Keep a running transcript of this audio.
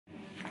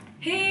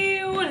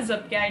Hey, what is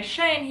up guys,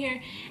 Cheyenne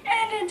here,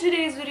 and in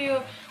today's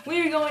video,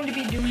 we are going to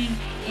be doing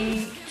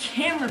a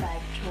camera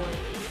bag tour.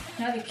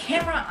 Now the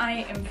camera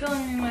I am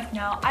filming with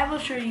now, I will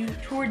show you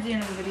towards the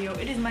end of the video.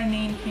 It is my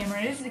main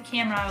camera. It is the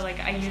camera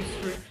I use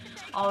for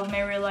all of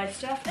my real life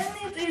stuff, and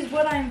it is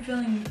what I'm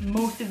filming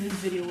most of this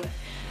video with.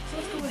 So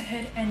let's go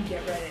ahead and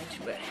get right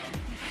into it.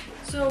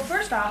 So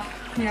first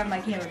off, we have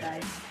my camera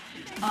bag.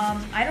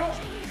 I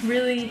don't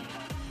really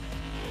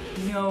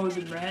know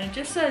the brand. It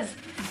just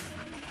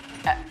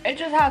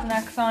has an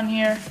X on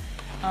here.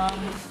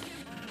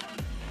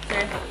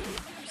 Okay.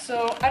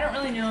 So I don't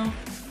really know.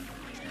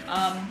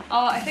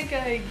 I think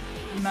I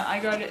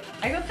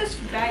got this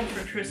bag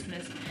for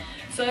Christmas,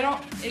 so I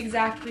don't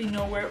exactly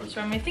know where it was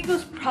from. I think it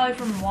was probably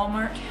from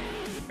Walmart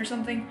or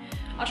something.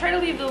 I'll try to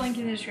leave the link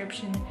in the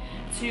description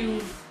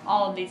to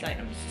all of these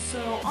items. So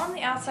on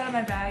the outside of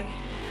my bag,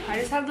 I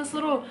just have this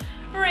little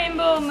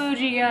rainbow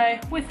emoji guy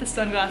with the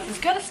sunglasses.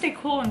 Gotta stay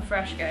cool and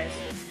fresh, guys.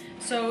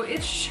 So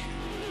it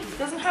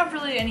doesn't have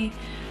really any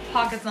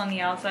pockets on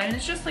the outside, and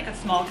it's just like a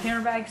small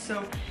camera bag.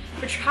 So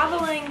for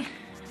traveling,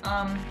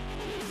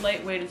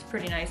 lightweight is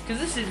pretty nice because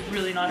this is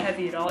really not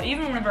heavy at all.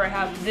 Even whenever I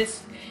have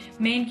this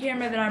main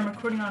camera that I'm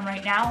recording on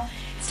right now,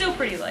 it's still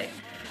pretty light.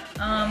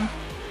 So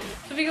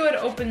if we go ahead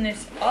and open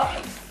this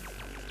up,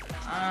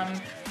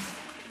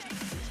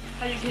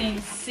 as you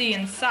can see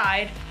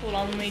inside, hold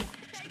on, let me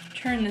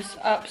turn this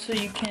up so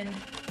you can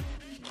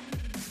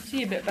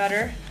see a bit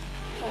better.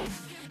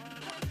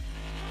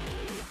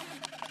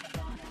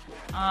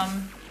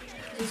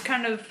 This is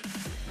kind of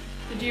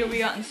the deal we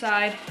got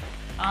inside.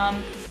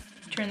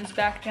 Turn this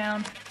back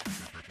down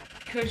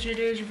because it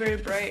is very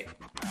bright.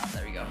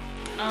 There we go.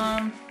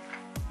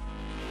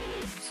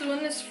 So in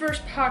this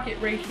first pocket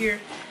right here,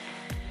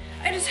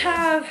 I just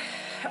have,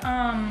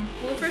 well,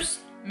 the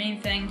first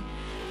main thing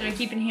that I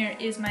keep in here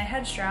is my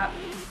head strap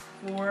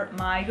for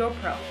my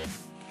GoPro.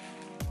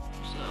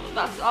 So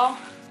that's all.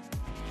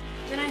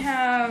 Then I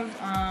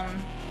have,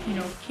 you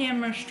know,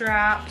 camera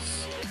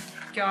straps.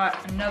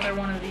 Got another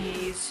one of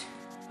these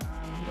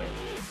with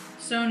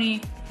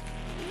Sony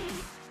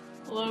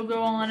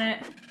logo on it.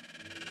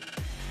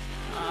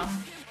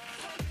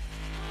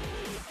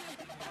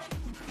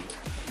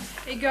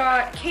 I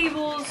got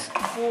cables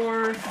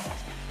for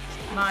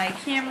my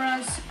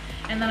cameras,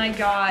 and then I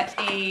got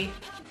a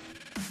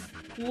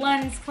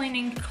lens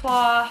cleaning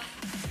cloth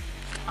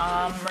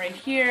right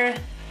here.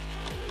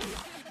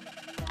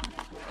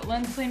 A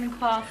lens cleaning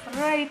cloth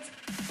right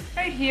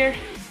here,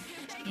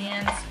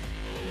 and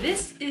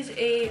this is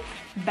a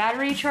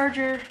battery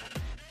charger.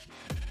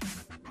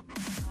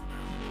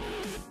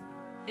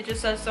 It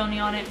just says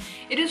Sony on it.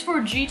 It is for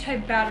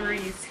G-type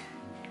batteries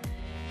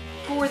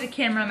for the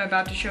camera I'm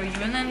about to show you.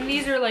 And then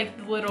these are like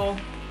the little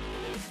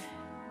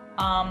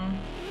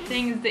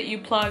things that you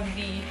plug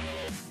the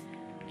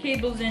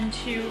cables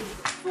into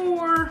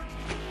for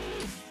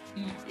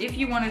if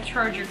you want to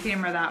charge your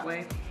camera that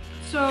way.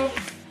 So,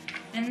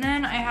 and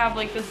then I have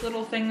like this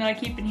little thing that I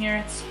keep in here.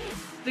 It's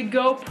the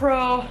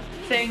GoPro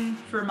thing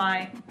for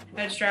my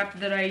head strap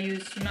that I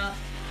use to mount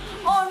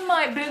on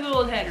my big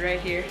old head right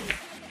here.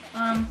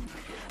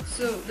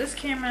 So this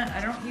camera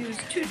I don't use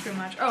too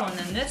much. Oh, and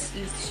then this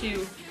is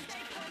to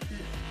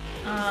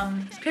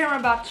camera I'm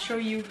about to show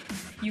you.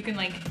 You can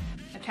like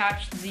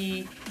attach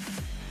the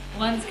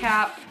lens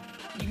cap.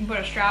 You can put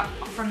a strap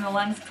from the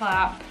lens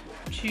cap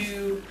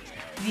to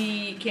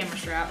the camera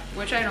strap,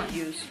 which I don't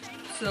use.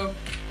 So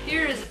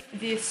here is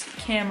this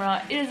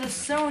camera. It is a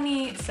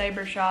Sony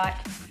CyberShot.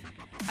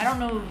 I don't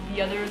know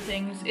the other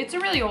things. It's a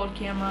really old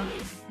camera,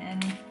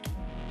 and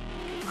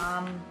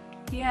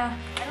yeah,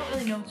 I don't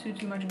really know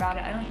too much about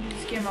it. I don't use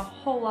this camera a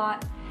whole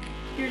lot.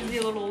 Here's the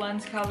little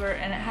lens cover,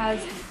 and it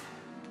has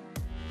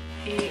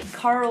a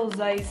Carl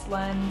Zeiss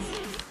lens.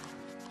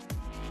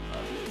 I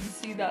don't know if you can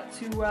see that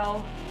too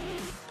well.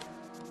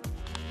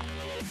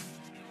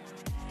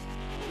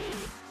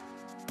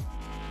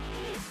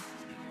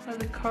 Has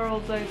a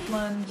Carl Zeiss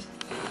lens.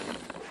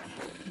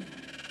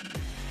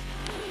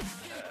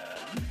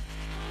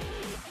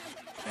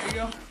 There you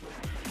go.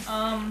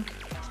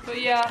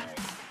 But yeah,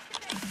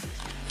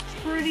 it's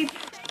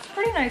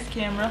pretty nice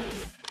camera.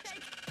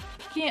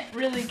 Can't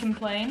really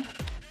complain.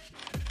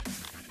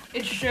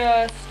 It's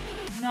just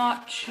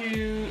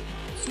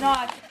it's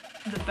not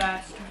the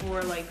best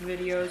for like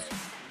videos.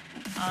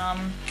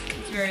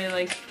 It's very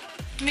like,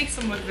 makes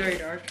them look very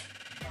dark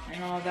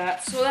and all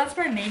that. So that's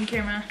my main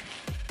camera.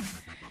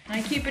 And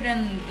I keep it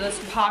in this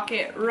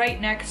pocket right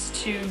next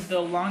to the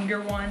longer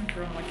one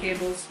for all my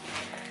cables.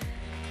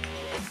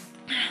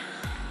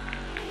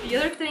 The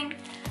other thing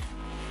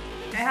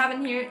I have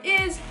in here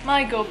is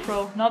my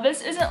GoPro. Now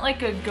this isn't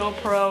like a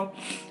GoPro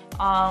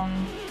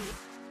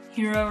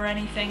Hero or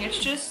anything. It's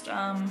just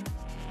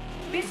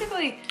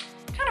basically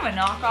kind of a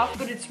knockoff,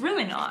 but it's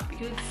really not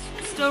because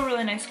it's still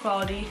really nice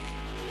quality.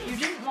 If you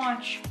didn't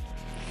watch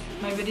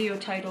my video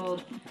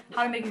titled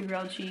How to Make a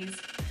Grilled Cheese,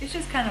 it's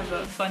just kind of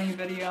a funny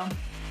video.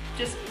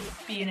 Just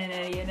being an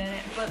idiot in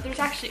it. But there's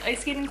actually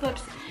ice skating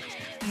clips,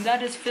 and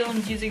that is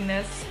filmed using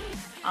this.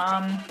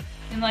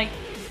 And like,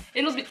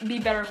 it'll be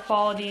better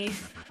quality.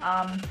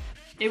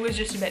 It was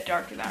just a bit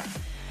dark in that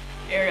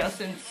area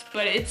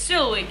but it's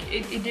still like,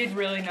 it did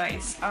really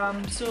nice.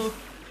 So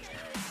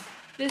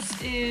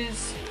this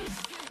is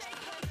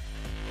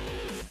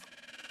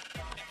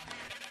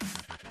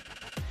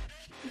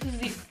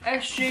the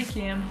SJ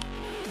Cam.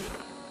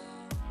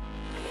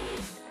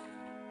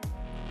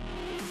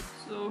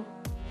 So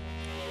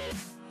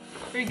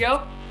there you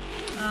go.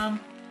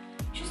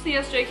 Just the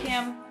SJ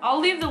Cam. I'll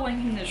leave the link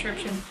in the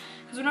description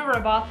because whenever I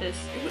bought this,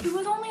 it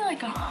was only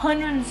like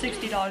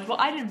 $160. Well,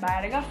 I didn't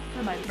buy it. I got it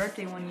for my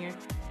birthday one year.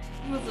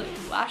 It was like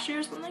last year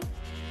or something.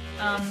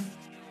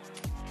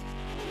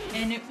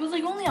 And it was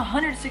like only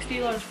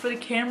 $160 for the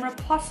camera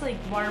plus like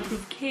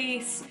waterproof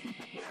case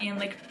and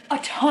like a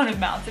ton of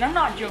mounts. And I'm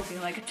not joking,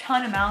 like a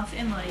ton of mounts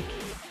and like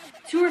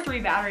 2 or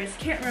 3 batteries.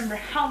 Can't remember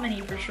how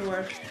many for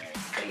sure.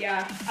 But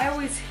yeah, I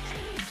always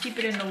keep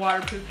it in the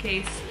waterproof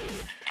case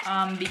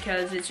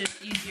because it's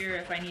just easier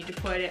if I need to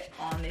put it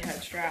on the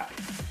head strap.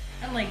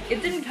 And like,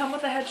 it didn't come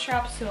with a head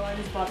strap, so I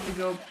just bought the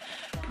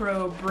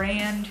GoPro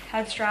brand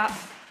head strap.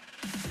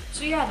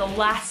 So yeah, the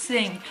last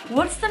thing.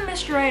 What's the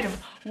mystery item?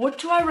 What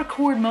do I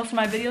record most of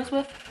my videos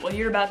with? Well,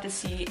 you're about to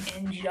see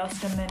in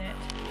just a minute.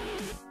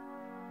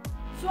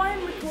 So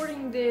I'm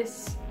recording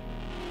this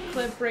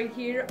clip right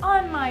here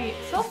on my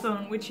cell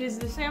phone, which is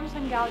the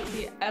Samsung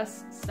Galaxy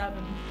S7.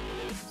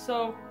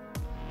 So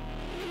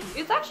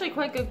it's actually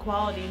quite good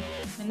quality,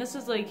 and this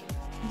is like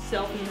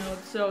selfie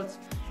mode, so it's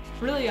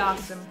really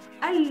awesome.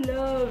 I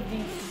love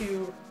these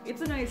two.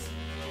 It's a nice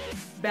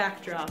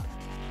backdrop.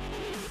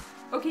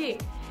 Okay,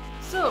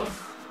 so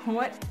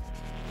what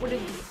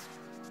is this?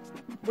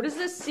 What is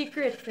this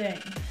secret thing?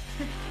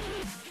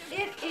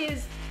 It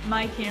is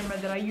my camera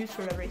that I use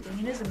for everything.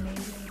 It is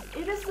amazing.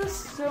 It is the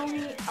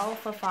Sony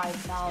Alpha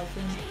 5000.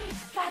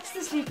 That's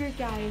the secret,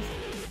 guys.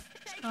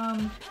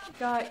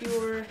 Got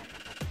your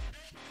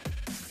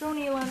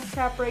Sony lens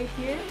cap right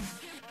here.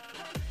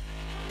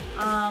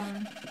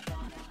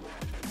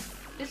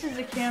 This is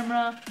the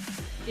camera.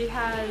 It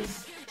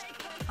has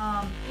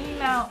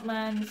E-mount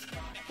lens.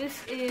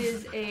 This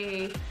is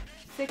a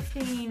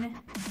 50mm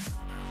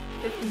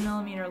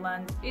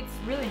lens. It's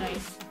really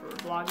nice for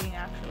vlogging,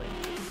 actually.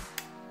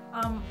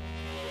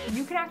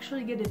 You can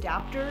actually get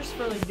adapters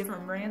for like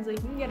different brands. Like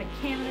you can get a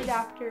Canon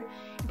adapter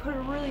and put a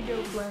really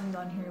dope lens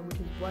on here, which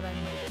is what I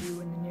might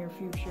do in the near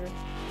future.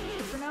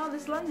 But for now,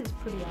 this lens is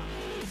pretty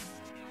awesome.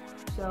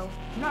 So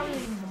I'm not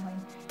really even complain.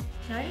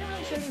 Now I didn't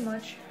really show you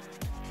much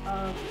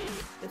of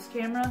this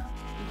camera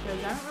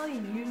because I don't really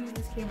use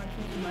this camera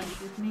too much.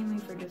 It's mainly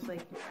for just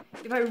like,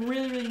 if I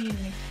really need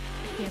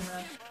a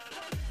camera,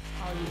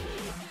 I'll use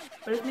this one.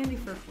 But it's mainly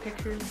for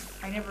pictures.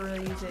 I never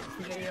really use it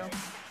for video.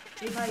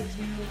 If I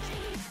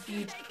do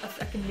need a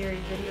secondary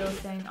video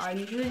thing, I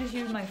usually just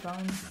use my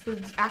phone. So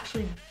it's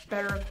actually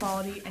better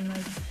quality, and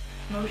like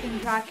motion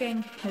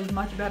tracking is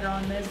much better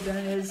on this than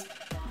it is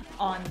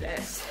on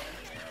this.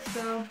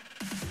 So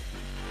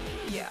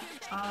yeah,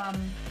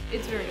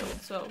 it's very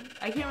old, so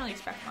I can't really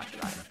expect much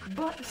about it.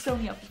 But the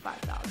Sony Alpha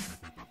 5000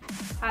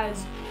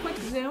 has quick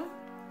zoom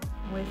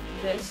with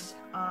this.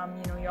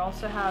 You know, you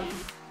also have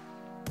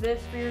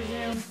this for your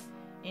zoom,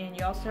 and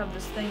you also have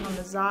this thing on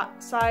the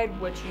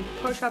side which you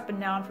push up and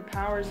down for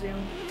power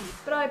zoom.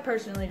 But I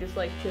personally just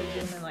like to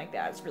zoom in like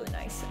that. It's really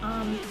nice.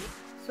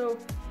 So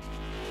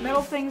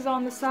metal things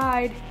on the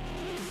side,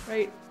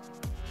 right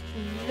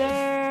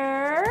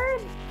there.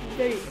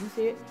 There you can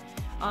see it.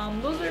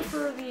 Those are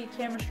for the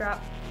camera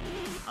strap.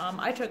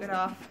 I took it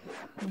off.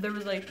 There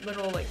was like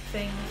little like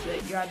things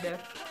that you had to.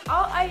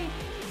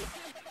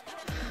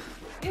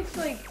 It's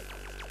like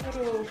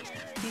little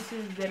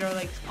pieces that are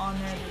like on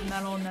there. There's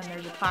metal, and then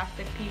there's a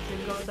plastic piece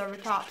that goes over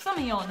top. Some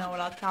of y'all know what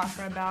I'm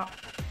talking about.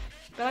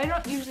 But I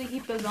don't usually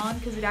keep those on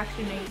because it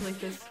actually makes like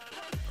this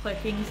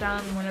clicking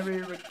sound whenever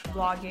you're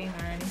vlogging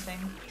or anything.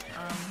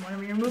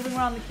 Whenever you're moving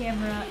around the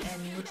camera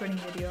and recording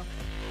video.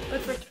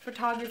 But for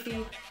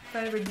photography, if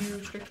I ever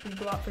do strictly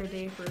go out for a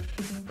day for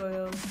taking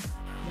photos,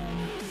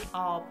 then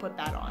I'll put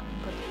that on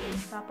and put the film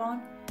strap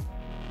on.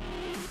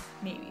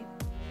 Maybe.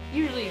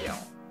 Usually you don't.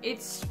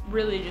 It's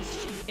really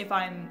just if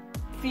I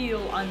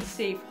feel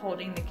unsafe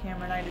holding the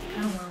camera and I just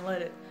kind of want to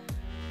let it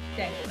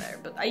dangle there.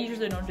 But I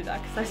usually don't do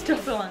that because I still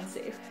feel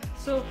unsafe.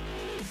 So,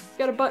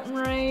 got a button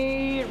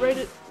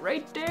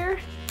right there.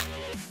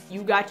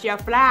 You got your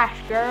flash,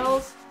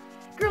 girls.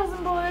 Girls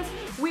and boys,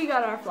 we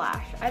got our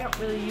flash. I don't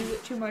really use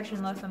it too much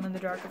unless I'm in the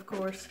dark, of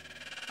course.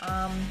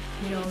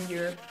 You know,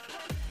 your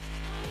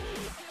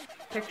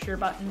picture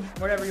button,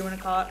 whatever you want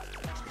to call it.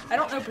 I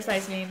don't know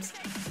precise names.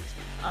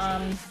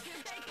 You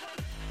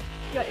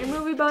got your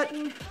movie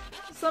button.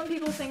 Some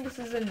people think this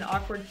is in an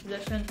awkward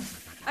position.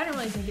 I don't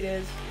really think it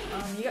is.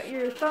 You got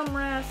your thumb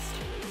rest,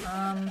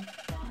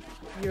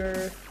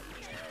 your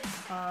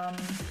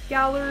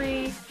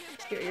gallery,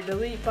 you got your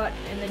delete button,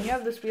 and then you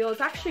have this wheel.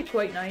 It's actually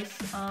quite nice.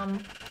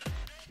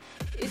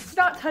 It's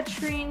not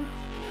touchscreen,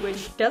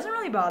 which doesn't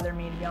really bother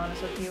me, to be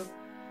honest with you.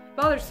 It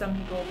bothers some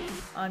people.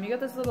 You got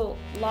this little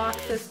lock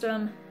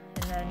system,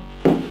 and then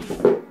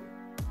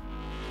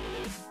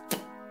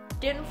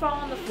didn't fall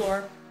on the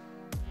floor.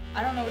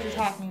 I don't know what you're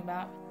talking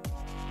about.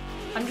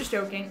 I'm just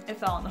joking. It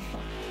fell on the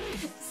floor.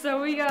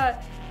 So we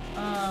got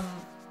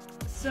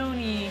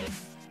Sony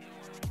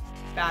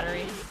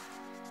battery.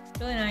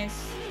 Really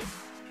nice.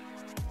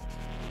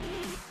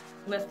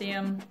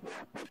 Lithium,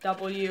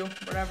 W,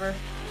 whatever.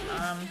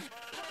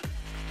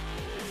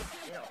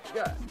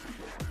 Got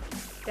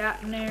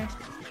that in there.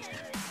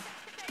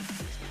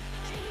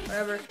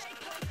 Whatever.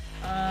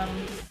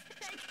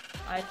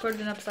 I put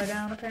it upside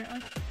down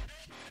apparently.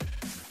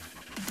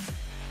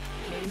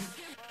 Maybe.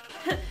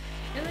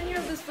 And then you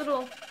have this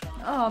little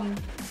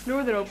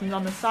door that opens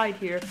on the side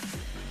here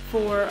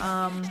for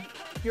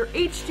your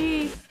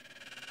HD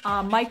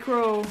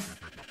micro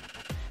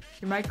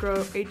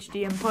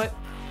HD input,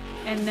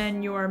 and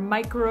then your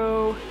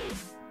micro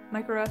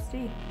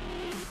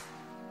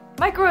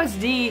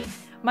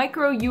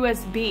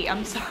USB,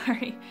 I'm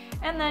sorry.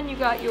 And then you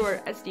got your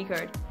SD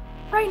card.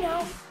 Right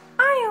now,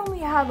 I only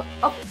have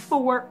a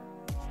 4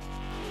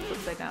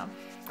 upside down.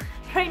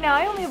 Right now,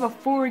 I only have a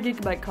 4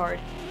 GB card.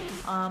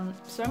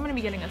 So I'm gonna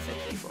be getting a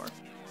 64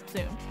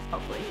 soon,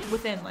 hopefully.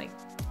 Within like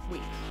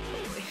weeks,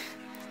 hopefully.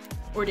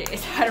 Or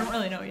days, I don't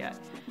really know yet.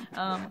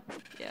 Yeah,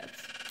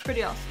 it's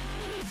pretty awesome.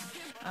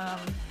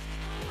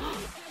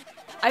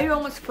 I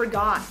almost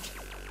forgot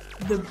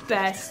the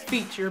best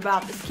feature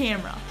about this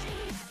camera.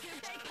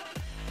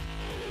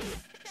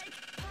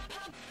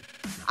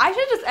 I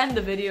should just end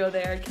the video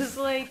there, cause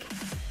like,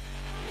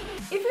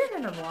 if you're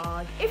gonna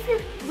vlog,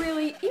 even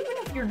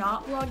if you're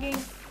not vlogging,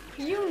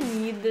 you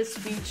need this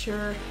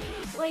feature.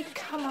 Like,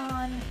 come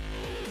on.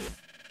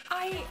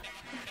 I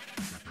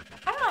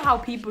don't know how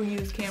people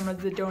use cameras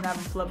that don't have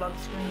a flip-up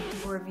screen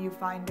or a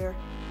viewfinder.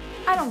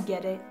 I don't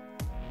get it.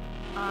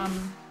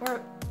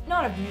 Or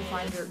not a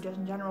viewfinder just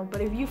in general,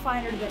 but a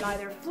viewfinder that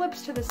either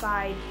flips to the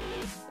side,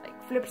 like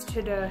flips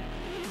to the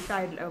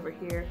side over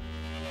here,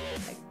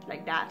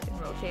 like that,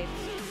 and rotates,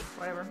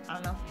 whatever, I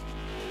don't know.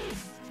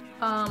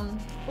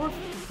 Or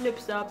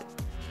flips up.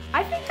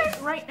 I think that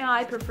right now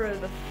I prefer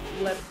the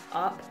flip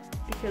up,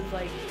 because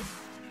like,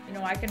 you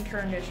know, I can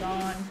turn this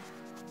on.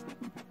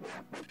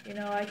 You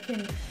know, I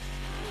can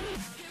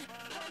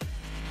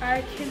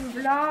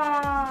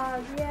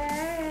vlog,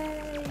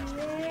 yeah.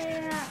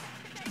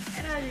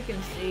 And as you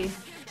can see,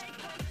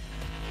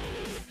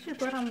 this is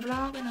what I'm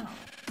vlogging on.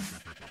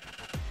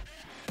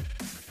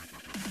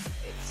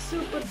 It's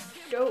super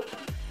dope.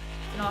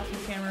 It's an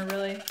awesome camera,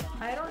 really.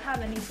 I don't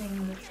have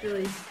anything that's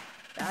really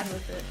bad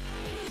with it,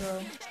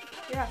 so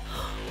yeah.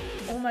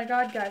 Oh my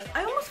god, guys,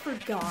 I almost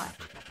forgot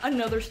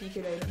another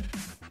secret item.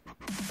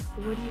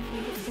 What do you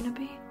think it's gonna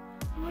be?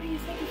 What do you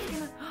think it's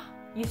gonna...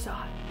 You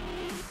saw it.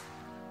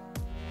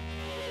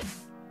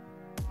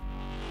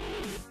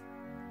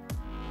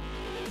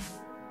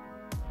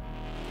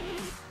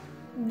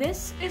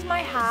 This is my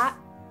hat.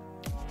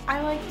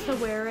 I like to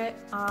wear it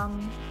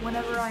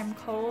whenever I'm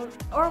cold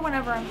or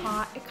whenever I'm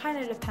hot. It kind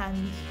of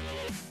depends.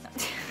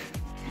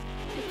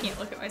 I can't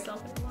look at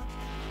myself anymore.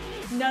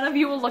 None of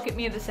you will look at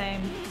me the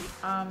same.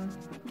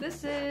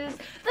 This is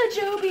the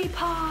Joby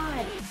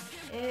Pod.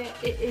 It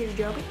is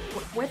Joby.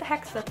 Where the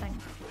heck's that thing?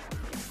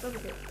 It's over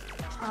here.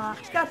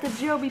 Got the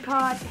Joby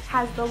Pod. It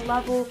has the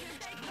level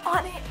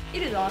on it.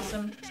 It is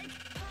awesome.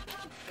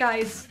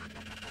 Guys,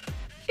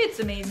 it's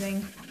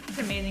amazing. It's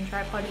an amazing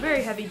tripod.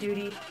 Very heavy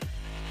duty.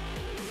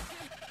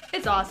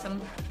 It's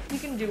awesome. You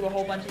can do a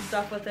whole bunch of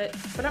stuff with it,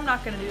 but I'm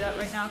not gonna do that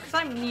right now because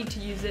I need to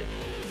use it.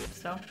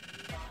 So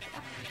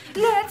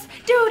let's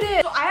do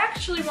this! So I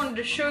actually wanted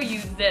to show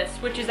you this,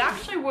 which is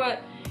actually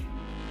what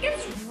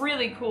is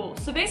really cool.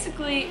 So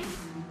basically,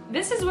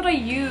 this is what I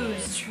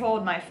use to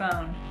hold my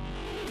phone.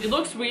 It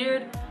looks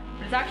weird,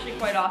 but it's actually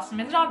quite awesome.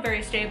 It's not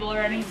very stable or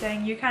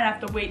anything. You kind of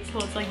have to wait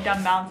till it's like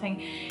done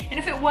bouncing. And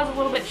if it was a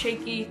little bit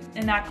shaky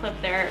in that clip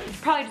there, it's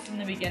probably just in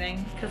the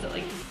beginning because it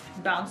like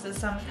bounces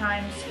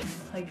sometimes.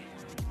 Like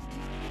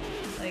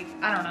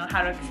I don't know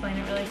how to explain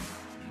it really.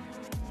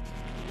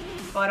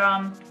 But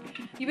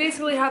you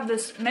basically have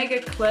this mega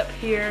clip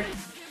here.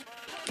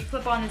 You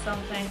clip onto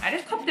something. I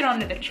just clipped it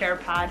onto the chair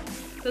pad,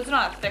 so it's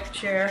not a thick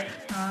chair.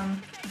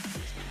 And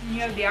you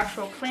have the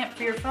actual clamp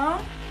for your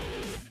phone.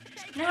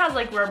 And it has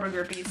like rubber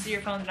grippies, so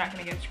your phone's not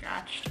gonna get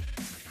scratched.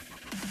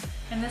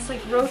 And this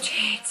like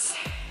rotates.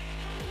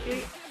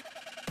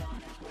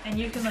 And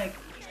you can like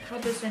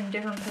put this in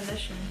different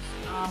positions.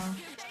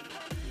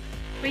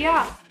 But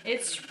yeah,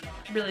 it's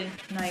really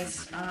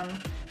nice. I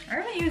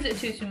don't use it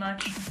too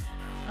much.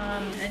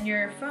 And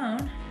your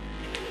phone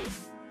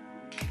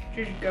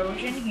just goes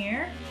in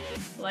here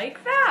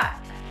like that.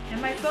 And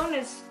my phone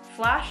is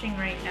flashing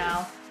right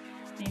now.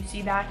 Do you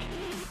see that?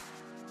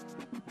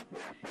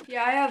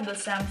 Yeah, I have the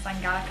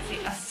Samsung Galaxy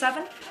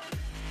S7.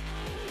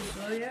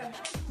 So yeah.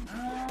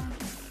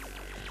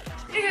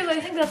 Anyways, I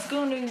think that's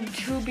going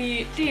to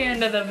be the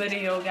end of the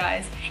video,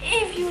 guys.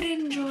 If you did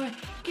enjoy,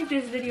 give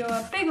this video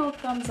a big old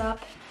thumbs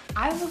up.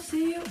 I will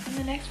see you in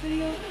the next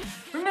video.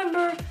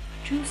 Remember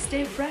to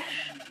stay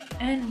fresh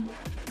and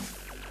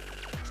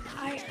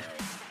I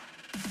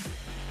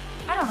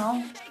don't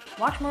know,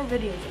 watch more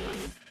videos of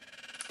mine.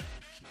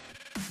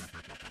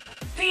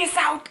 Peace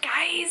out,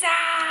 guys!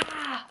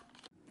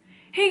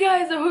 Hey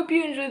guys, I hope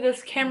you enjoyed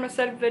this camera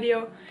setup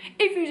video.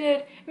 If you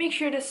did, make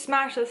sure to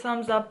smash the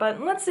thumbs up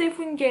button. Let's see if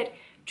we can get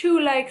 2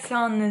 likes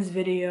on this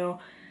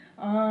video.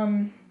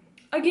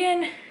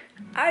 Again,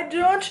 I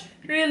don't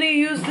really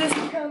use this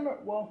camera,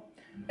 wow,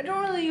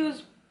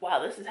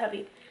 this is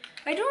heavy.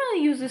 I don't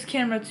really use this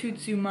camera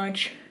too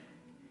much.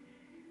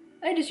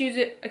 I just use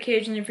it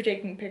occasionally for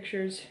taking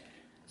pictures.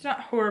 It's not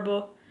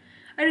horrible.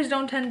 I just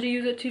don't tend to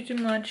use it too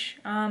much.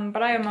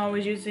 But I am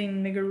always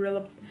using the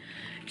Gorilla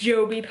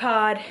Joby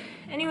Pod.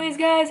 Anyways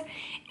guys,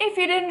 if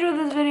you did enjoy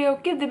this video,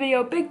 give the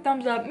video a big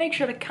thumbs up. Make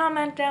sure to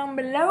comment down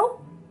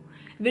below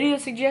video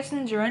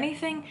suggestions or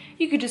anything.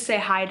 You could just say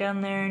hi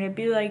down there and it'd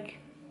be like,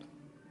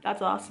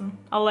 that's awesome.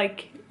 I'll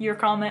like your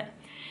comment.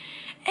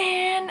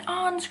 And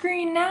on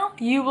screen now,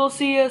 you will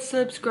see a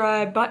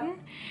subscribe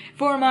button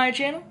for my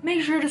channel.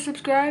 Make sure to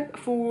subscribe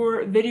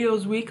for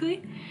videos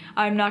weekly.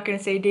 I'm not going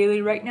to say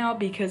daily right now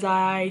because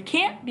I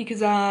can't,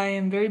 because I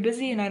am very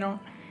busy and I don't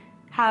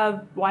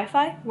have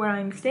Wi-Fi where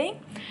I'm staying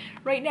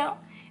right now.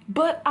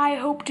 But I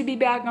hope to be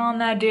back on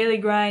that daily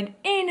grind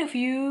in a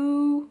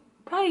few,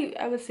 probably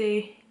I would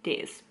say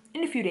days.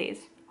 In a few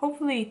days.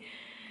 Hopefully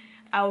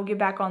I will get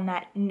back on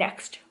that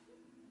next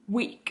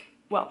week.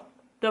 Well,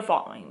 the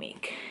following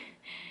week.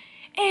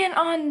 And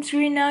on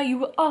screen now, you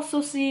will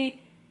also see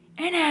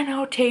an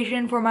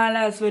annotation for my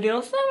last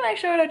video, so make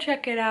sure to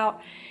check it out.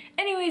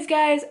 Anyways,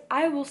 guys,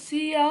 I will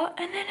see y'all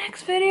in the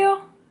next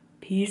video.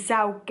 Peace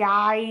out,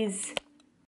 guys.